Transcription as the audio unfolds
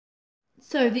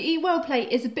So the Eat Well plate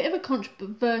is a bit of a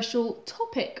controversial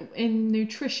topic in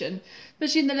nutrition,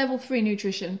 especially in the level 3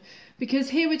 nutrition,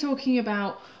 because here we're talking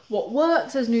about what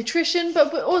works as nutrition,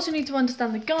 but we also need to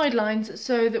understand the guidelines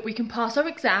so that we can pass our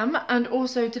exam and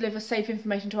also deliver safe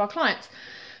information to our clients.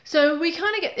 So we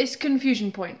kind of get this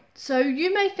confusion point. So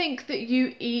you may think that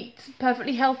you eat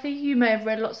perfectly healthy, you may have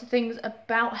read lots of things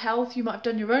about health, you might have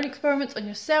done your own experiments on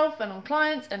yourself and on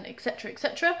clients and etc,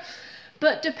 etc.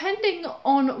 But depending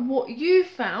on what you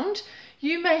found,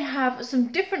 you may have some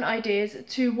different ideas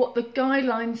to what the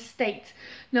guidelines state.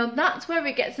 Now that's where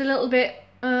it gets a little bit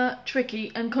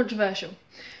tricky and controversial.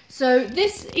 So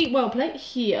this Eat Well plate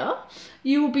here,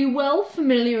 you will be well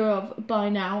familiar of by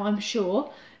now, I'm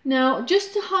sure. Now,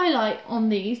 just to highlight on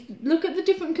these, look at the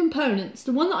different components.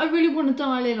 The one that I really want to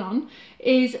dial in on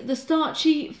is the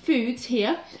starchy foods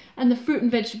here and the fruit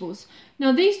and vegetables.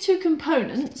 Now, these two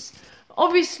components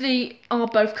obviously are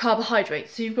both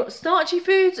carbohydrates. So you've got starchy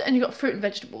foods and you've got fruit and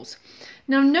vegetables.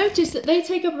 Now, notice that they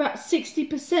take up about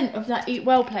 60% of that Eat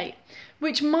Well plate,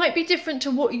 which might be different to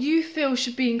what you feel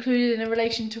should be included in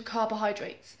relation to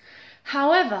carbohydrates.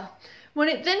 However, when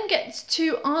it then gets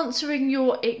to answering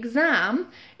your exam,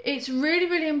 it's really,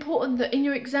 really important that in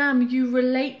your exam you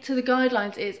relate to the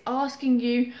guidelines. It's asking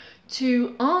you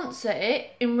to answer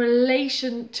it in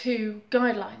relation to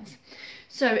guidelines.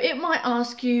 So it might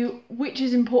ask you which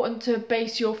is important to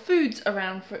base your foods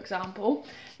around, for example.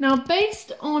 Now,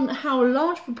 based on how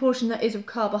large proportion that is of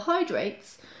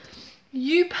carbohydrates,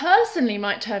 you personally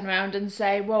might turn around and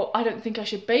say, well, I don't think I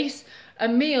should base a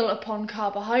meal upon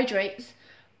carbohydrates,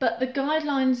 but the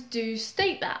guidelines do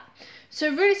state that. So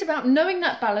really it's about knowing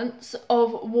that balance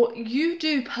of what you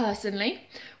do personally,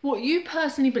 what you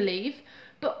personally believe,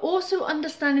 but also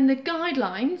understanding the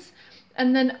guidelines,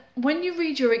 and then when you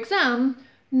read your exam,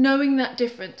 knowing that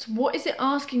difference. What is it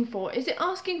asking for? Is it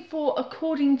asking for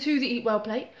according to the Eat Well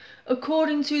plate,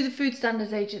 according to the Food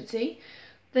Standards Agency?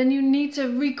 Then you need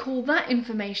to recall that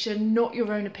information, not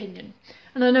your own opinion.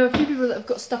 And I know a few people that have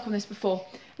got stuck on this before.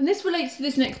 And this relates to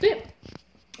this next bit.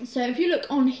 So if you look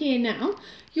on here now,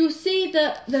 you'll see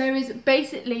that there is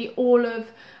basically all of,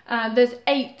 there's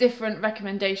 8 different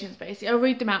recommendations basically. I'll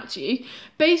read them out to you.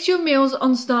 Base your meals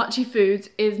on starchy foods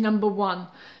is number 1.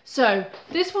 So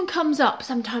this one comes up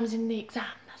sometimes in the exam.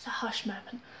 That's a hush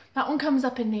moment. That one comes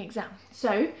up in the exam.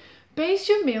 So base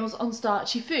your meals on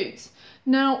starchy foods.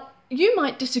 Now, you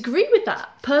might disagree with that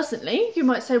personally. You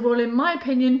might say, well, in my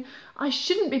opinion, I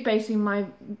shouldn't be basing my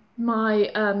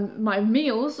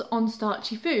meals on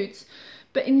starchy foods,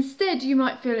 but instead you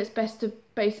might feel it's best to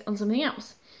base it on something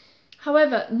else.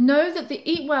 However, know that the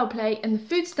Eat Well plate and the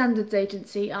Food Standards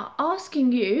Agency are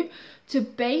asking you to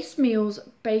base meals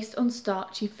based on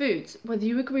starchy foods, whether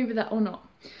you agree with that or not.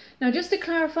 Now, just to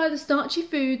clarify, the starchy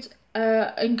foods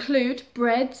include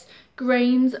breads,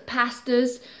 grains,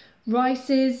 pastas,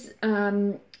 rices,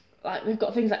 like we've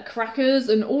got things like crackers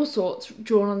and all sorts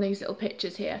drawn on these little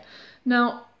pictures here.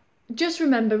 Now, just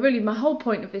remember, really my whole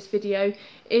point of this video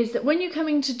is that when you're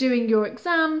coming to doing your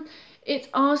exam, it's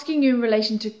asking you in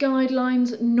relation to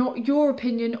guidelines, not your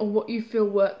opinion or what you feel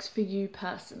works for you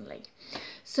personally.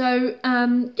 So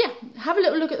yeah, have a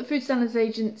little look at the Food Standards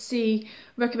Agency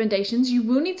recommendations. You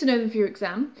will need to know them for your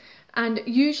exam, and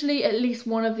usually at least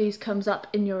one of these comes up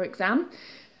in your exam.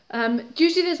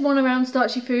 Usually there's one around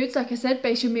starchy foods, like I said,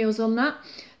 base your meals on that.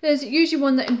 There's usually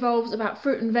one that involves about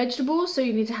fruit and vegetables, so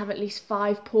you need to have at least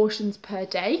 5 portions per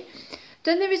day.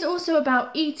 Then there is also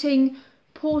about eating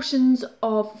portions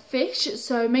of fish,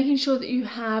 so making sure that you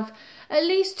have at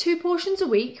least 2 portions a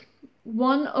week,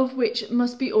 one of which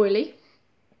must be oily.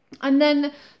 And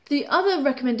then the other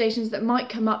recommendations that might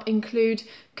come up include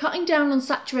cutting down on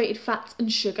saturated fats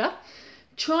and sugar,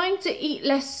 trying to eat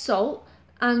less salt,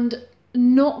 and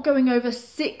not going over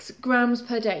 6 grams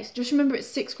per day. So just remember it's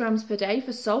 6 grams per day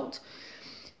for salt.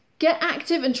 Get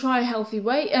active and try a healthy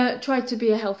weight. Try to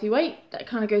be a healthy weight. That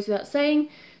kind of goes without saying.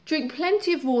 Drink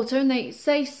plenty of water, and they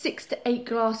say 6 to 8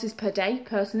 glasses per day.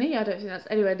 Personally, I don't think that's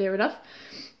anywhere near enough.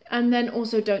 And then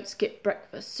also don't skip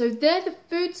breakfast. So they're the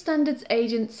Food Standards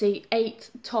Agency 8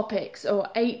 topics or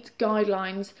 8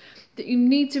 guidelines that you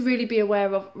need to really be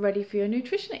aware of ready for your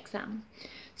nutrition exam.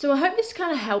 So I hope this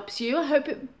kind of helps you. I hope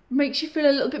it makes you feel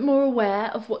a little bit more aware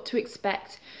of what to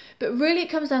expect. But really it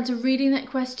comes down to reading that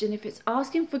question. If it's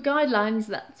asking for guidelines,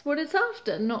 that's what it's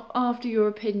after, not after your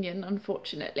opinion,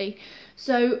 unfortunately.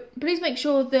 So please make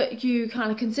sure that you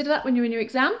kind of consider that when you're in your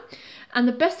exam. And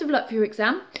the best of luck for your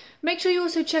exam. Make sure you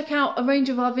also check out a range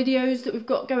of our videos that we've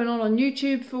got going on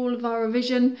YouTube for all of our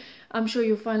revision. I'm sure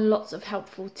you'll find lots of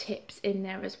helpful tips in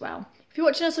there as well. If you're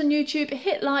watching us on YouTube,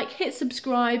 hit like, hit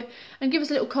subscribe, and give us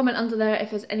a little comment under there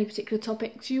if there's any particular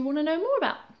topics you want to know more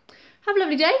about. Have a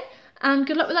lovely day, and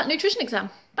good luck with that nutrition exam.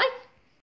 Bye.